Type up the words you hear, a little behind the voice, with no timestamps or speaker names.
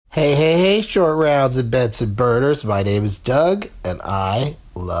Hey, short rounds and beds and birders. My name is Doug, and I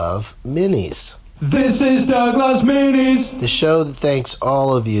love minis. This is Doug Loves Minis. The show that thanks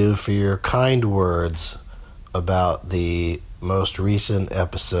all of you for your kind words about the most recent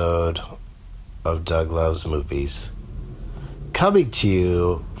episode of Doug Loves Movies. Coming to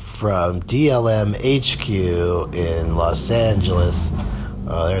you from DLM HQ in Los Angeles.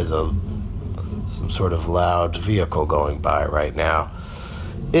 There's some sort of loud vehicle going by right now.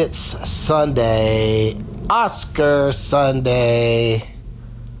 It's Sunday, Oscar Sunday,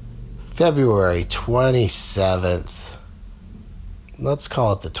 February 27th. Let's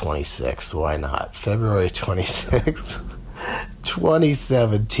call it the 26th. Why not? February 26th,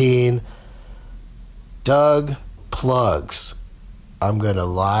 2017. Doug plugs. I'm going to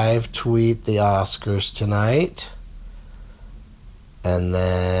live tweet the Oscars tonight. And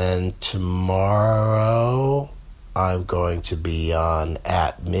then tomorrow I'm going to be on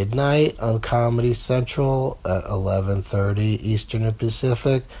at midnight on Comedy Central at 11:30 Eastern and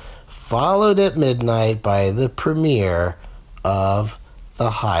Pacific, followed at midnight by the premiere of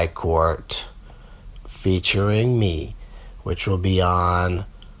The High Court featuring me, which will be on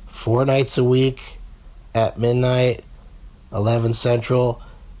 4 nights a week at midnight, 11 Central,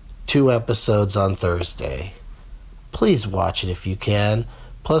 2 episodes on Thursday. Please watch it if you can.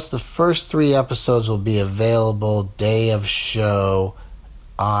 Plus, the first 3 episodes will be available day of show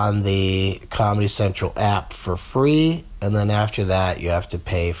on the Comedy Central app for free. And then after that, you have to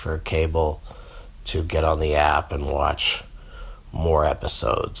pay for cable to get on the app and watch more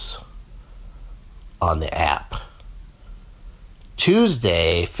episodes on the app.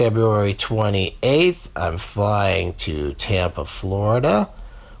 Tuesday, February 28th, I'm flying to Tampa, Florida,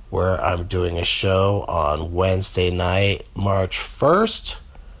 where I'm doing a show on Wednesday night, March 1st.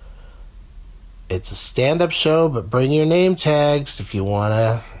 It's a stand-up show, but bring your name tags if you want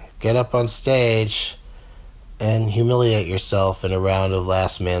to get up on stage and humiliate yourself in a round of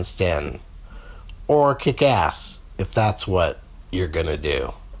last man standing. Or kick ass, if that's what you're going to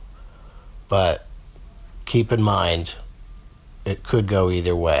do. But keep in mind, it could go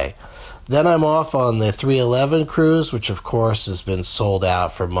either way. Then I'm off on the 311 cruise, which of course has been sold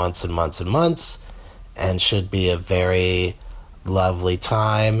out for months and months and months, and should be a very lovely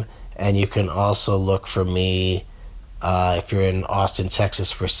time. And you can also look for me if you're in Austin,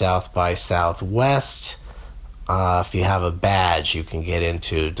 Texas for South by Southwest. If you have a badge, you can get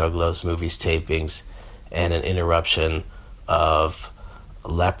into Doug Loves Movies tapings and an interruption of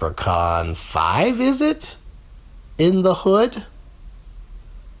Leprechaun 5, is it? In the Hood?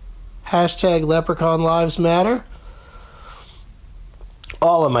 Hashtag Leprechaun Lives Matter.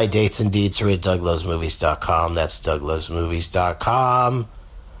 All of my dates and deeds are at DougLovesMovies.com. That's DougLovesMovies.com.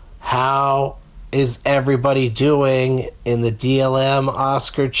 How is everybody doing in the DLM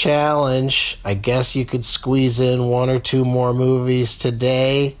Oscar Challenge? I guess you could squeeze in 1 or 2 more movies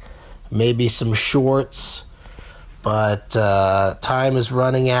today, maybe some shorts, but time is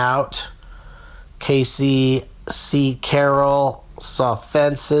running out. Casey C. Carroll saw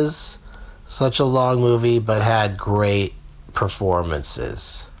Fences, such a long movie, but had great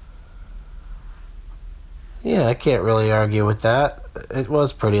performances. Yeah, I can't really argue with that. It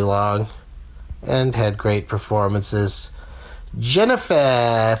was pretty long and had great performances.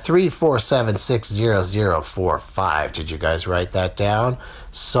 Jennifer 347600045. Did you guys write that down?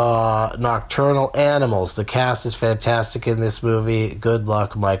 Saw Nocturnal Animals. The cast is fantastic in this movie. Good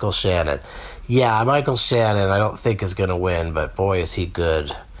luck, Michael Shannon. Yeah, Michael Shannon I don't think is going to win, but boy is he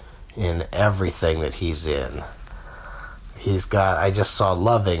good in everything that he's in. I just saw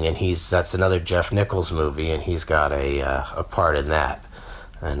Loving, and that's another Jeff Nichols movie, and he's got a part in that,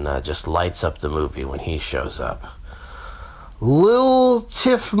 and just lights up the movie when he shows up. Lil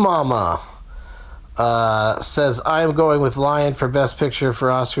Tiff Mama says, I'm going with Lion for Best Picture for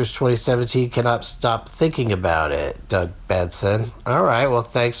Oscars 2017. Cannot stop thinking about it. Doug Benson. All right, well,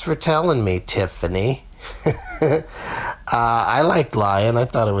 thanks for telling me, Tiffany. I liked Lion. I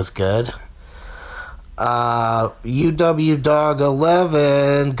thought it was good. UW Dog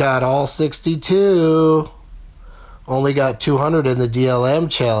 11 got all 62. Only got 200 in the DLM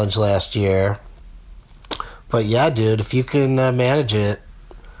challenge last year. But yeah, dude, if you can manage it.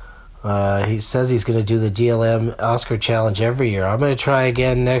 He says he's going to do the DLM Oscar challenge every year. I'm going to try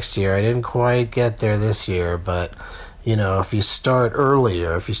again next year. I didn't quite get there this year, but you know, if you start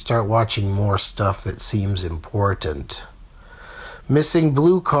earlier, if you start watching more stuff that seems important. Missing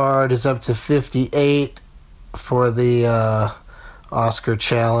Blue Card is up to 58 for the Oscar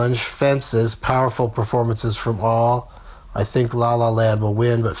challenge. Fences, powerful performances from all. I think La La Land will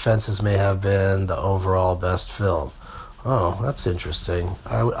win, but Fences may have been the overall best film. Oh, that's interesting.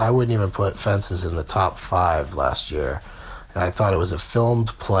 I wouldn't even put Fences in the top 5 last year. I thought it was a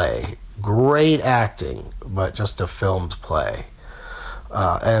filmed play. Great acting, but just a filmed play.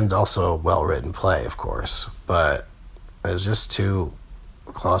 And also a well-written play, of course. But it was just too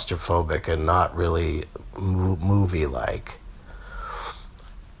claustrophobic and not really movie-like.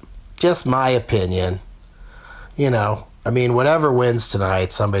 Just my opinion. I mean, whatever wins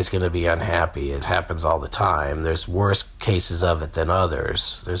tonight, somebody's going to be unhappy. It happens all the time. There's worse cases of it than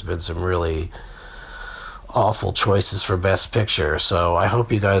others. There's been some really awful choices for Best Picture, so I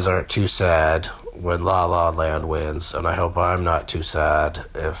hope you guys aren't too sad when La La Land wins, and I hope I'm not too sad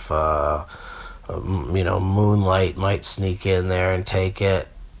if, Moonlight might sneak in there and take it.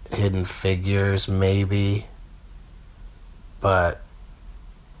 Hidden Figures, maybe. But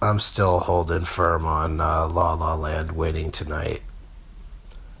I'm still holding firm on La La Land winning tonight.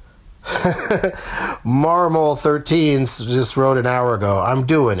 Marmol13 just wrote an hour ago, I'm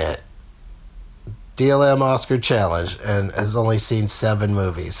doing it. DLM Oscar Challenge, and has only seen 7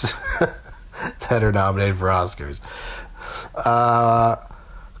 movies that are nominated for Oscars.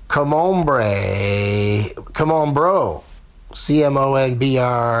 Come on, bro.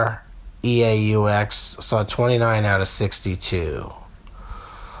 CMONBREAUX saw 29 out of 62.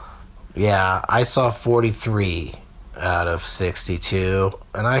 Yeah, I saw 43 out of 62,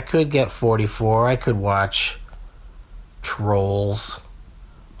 and I could get 44. I could watch Trolls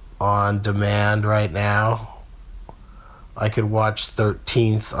on demand right now. I could watch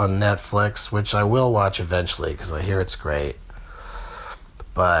 13th on Netflix, which I will watch eventually because I hear it's great.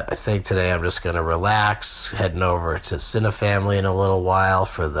 But I think today I'm just going to relax, heading over to Cinefamily in a little while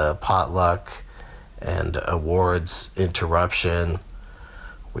for the potluck and awards interruption,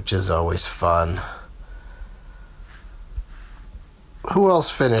 which is always fun. Who else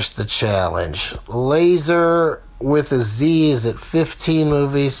finished the challenge? Laser with a Z is at 15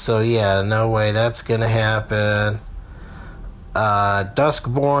 movies, so yeah, no way that's gonna happen.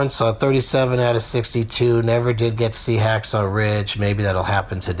 Duskborn saw 37 out of 62. Never did get to see Hacksaw Ridge. Maybe that'll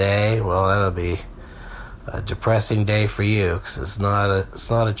happen today. Well, that'll be a depressing day for you because it's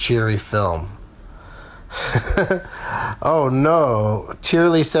not a cheery film. Oh no,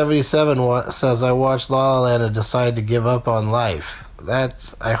 Tierly77 says I watched La La Land and decided to give up on life.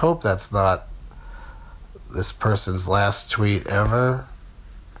 I hope that's not this person's last tweet ever.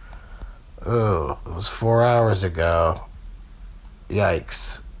 Oh, it was 4 hours ago.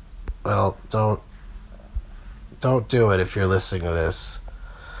 Yikes. Well, don't do it if you're listening to this.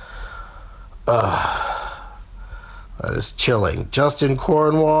 That is chilling. Justin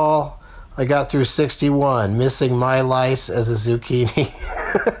Cornwall, I got through 61, missing My Lice as a zucchini.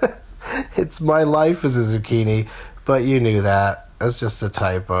 It's My Life as a zucchini, but you knew that. That's just a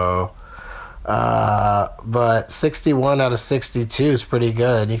typo. But 61 out of 62 is pretty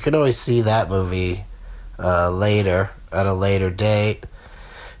good. You can always see that movie later, at a later date.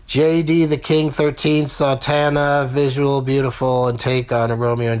 JD the King 13 saw Tana, visual, beautiful, and take on a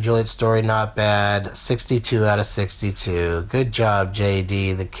Romeo and Juliet story, not bad. 62 out of 62. Good job,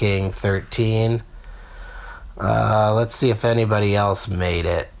 JD the King 13. Let's see if anybody else made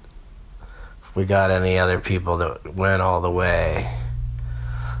it. If we got any other people that went all the way.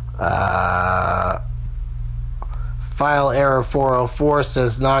 File error 404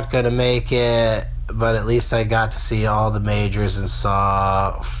 says not gonna make it, but at least I got to see all the majors and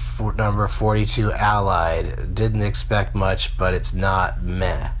saw number 42 Allied. Didn't expect much, but it's not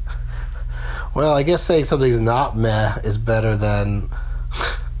meh. Well, I guess saying something's not meh is better than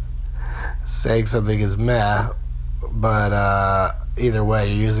saying something is meh, but either way,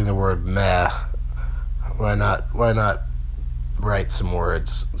 you're using the word meh. Why not write some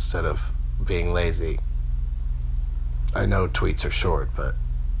words instead of being lazy? I know tweets are short, but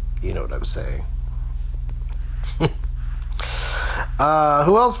you know what I'm saying.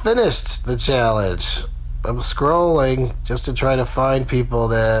 Who else finished the challenge? I'm scrolling just to try to find people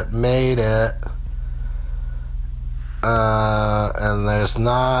that made it. And there's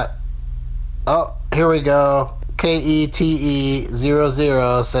not... Oh, here we go.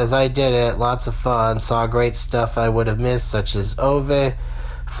 KETE00 says, I did it. Lots of fun. Saw great stuff I would have missed, such as Ove,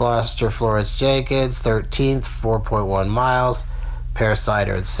 Foster Florence Jenkins, 13th, 4.1 miles, Pear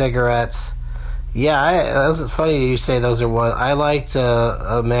Cider and Cigarettes. Yeah, it's funny that you say those are one. I liked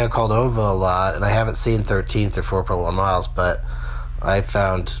A Man Called Ove a lot, and I haven't seen 13th or 4.1 miles, but I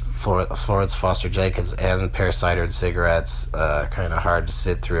found Florence Foster Jenkins and Pear Cider and Cigarettes kind of hard to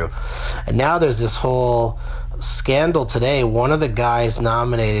sit through. And now there's this whole scandal today. One of the guys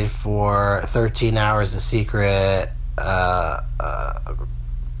nominated for 13 Hours of Secret, the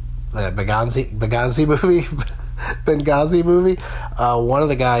Baganzi movie, Benghazi movie. One of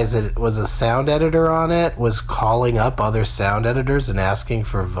the guys that was a sound editor on it was calling up other sound editors and asking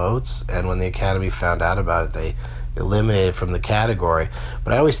for votes, and when the Academy found out about it, they eliminated from the category.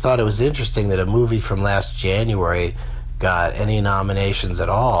 But I always thought it was interesting that a movie from last January got any nominations at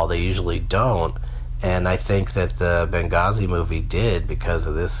all. They usually don't, and I think that the Benghazi movie did because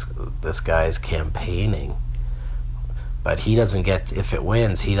of this guy's campaigning. But he doesn't get, if it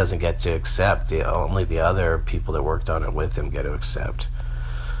wins, he doesn't get to accept. Only the other people that worked on it with him get to accept,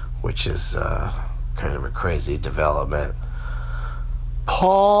 which is kind of a crazy development.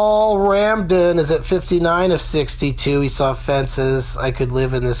 Paul Ramdon is at 59 of 62. He saw Fences. I Could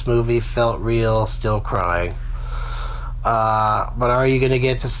Live in This Movie. Felt Real. Still crying. But are you going to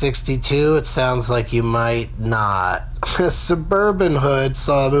get to 62? It sounds like you might not. Suburban Hood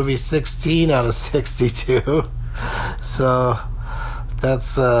saw a movie 16 out of 62. So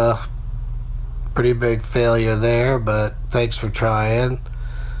that's a pretty big failure there, but thanks for trying.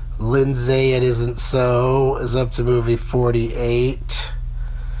 Lindsay, It Isn't So, is up to movie 48.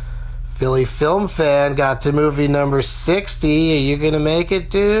 Philly Film Fan got to movie number 60. Are you going to make it,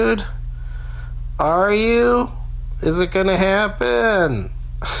 dude? Are you? Is it going to happen?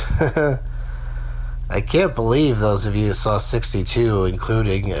 I can't believe those of you who saw 62,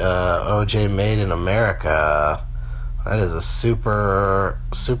 including OJ Made in America. That is a super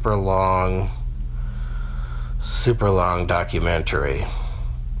long documentary.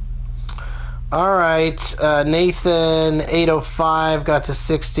 All right, Nathan 805 got to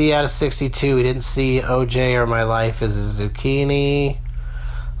 60 out of 62. He didn't see OJ or My Life as a Zucchini.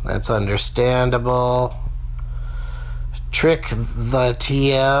 That's understandable. Trick the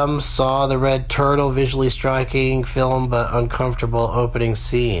TM saw The Red Turtle, visually striking film but uncomfortable opening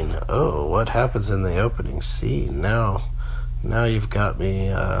scene. Oh, what happens in the opening scene? Now you've got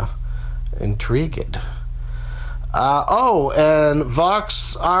me intrigued. And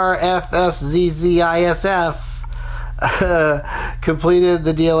Vox RFSZZISF completed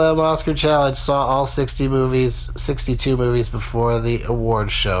the DLM Oscar Challenge, saw all 62 movies before the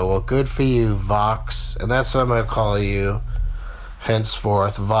award show. Well, good for you, Vox. And that's what I'm going to call you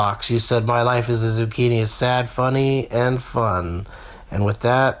henceforth, Vox. You said My Life as a Zucchini is sad, funny, and fun. And with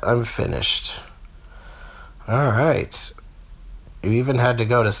that, I'm finished. All right. You even had to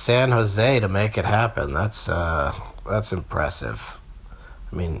go to San Jose to make it happen. That's impressive.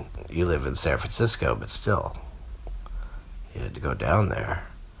 I mean, you live in San Francisco, but still. You had to go down there,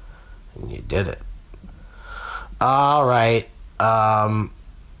 and you did it. All right.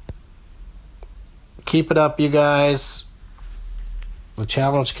 Keep it up, you guys. The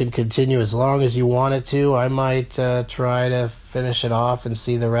challenge can continue as long as you want it to. I might try to finish it off and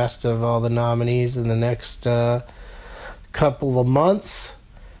see the rest of all the nominees in the next couple of months.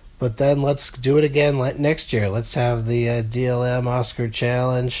 But then let's do it again next year. Let's have the DLM Oscar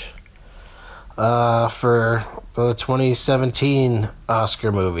Challenge for the 2017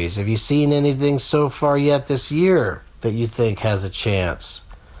 Oscar movies. Have you seen anything so far yet this year that you think has a chance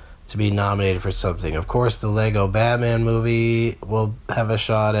to be nominated for something? Of course, the Lego Batman movie will have a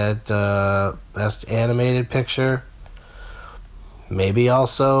shot at Best Animated Picture. Maybe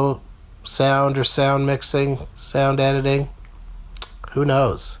also sound or sound mixing, sound editing. Who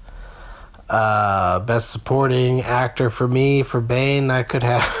knows? Best Supporting Actor for me, for Bane, that could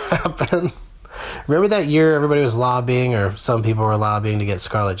happen. Remember that year everybody was lobbying, or some people were lobbying to get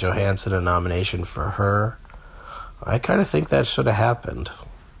Scarlett Johansson a nomination for Her? I kind of think that should have happened.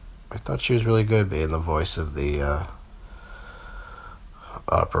 I thought she was really good being the voice of the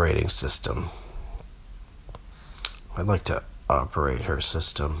operating system. I'd like to operate her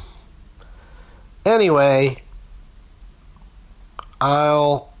system. Anyway,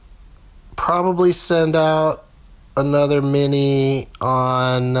 I'll probably send out another mini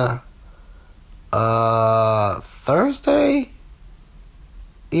on Thursday?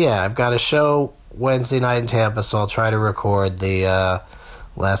 Yeah, I've got a show Wednesday night in Tampa, so I'll try to record the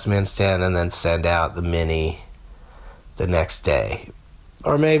Last Man Stand and then send out the mini the next day.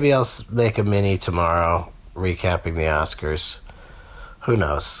 Or maybe I'll make a mini tomorrow recapping the Oscars. Who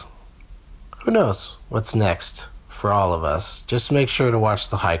knows? Who knows what's next for all of us? Just make sure to watch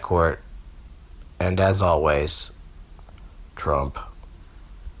the High Court. And as always, Trump.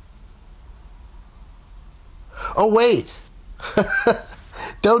 Oh, wait!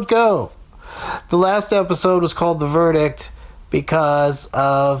 Don't go! The last episode was called The Verdict because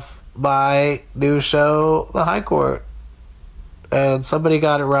of my new show, The High Court. And somebody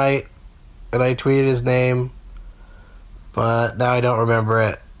got it right, and I tweeted his name, but now I don't remember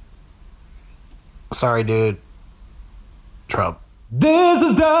it. Sorry, dude. Trump. This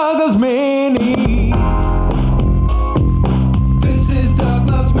is Douglas Mini.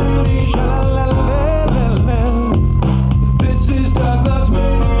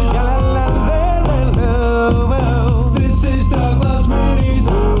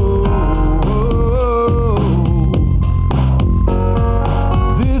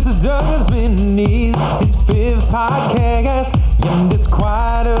 Minis, his fifth podcast, and it's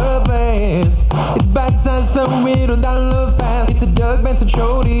quite a blast. It's bite-sized, so it'll download fast. It's a Doug Benson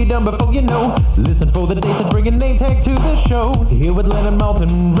show, done before you know. Listen for the dates and bring a name tag to the show. Here with Leonard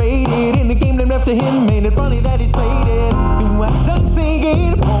Maltin, rated in the game named after him. Made it funny that he's played it. Do I Doug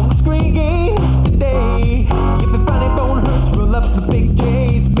singing on the screen game today? If the funny bone hurts, roll up the big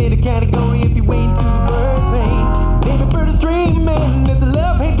J's. Made a category if you ain't to the word pain. Baby bird is dreaming, it's a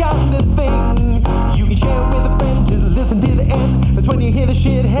love-hate kind of thing. You can share it with a friend, just listen to the end. That's when you hear the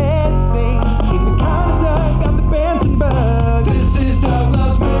shithead sing. Keep it kind of Doug, I'm the Benson bug. This is Doug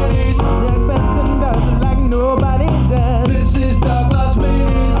Loves Minis. Doug Benson does it like nobody does. This is Doug Loves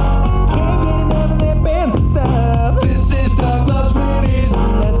Minis. Can't get enough of that Benson stuff. This is Doug Loves Minis.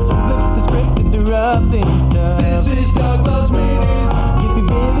 Let's flip the script, interrupting stuff. This is Doug Loves Minis. If you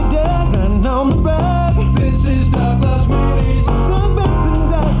really Doug, run on the road.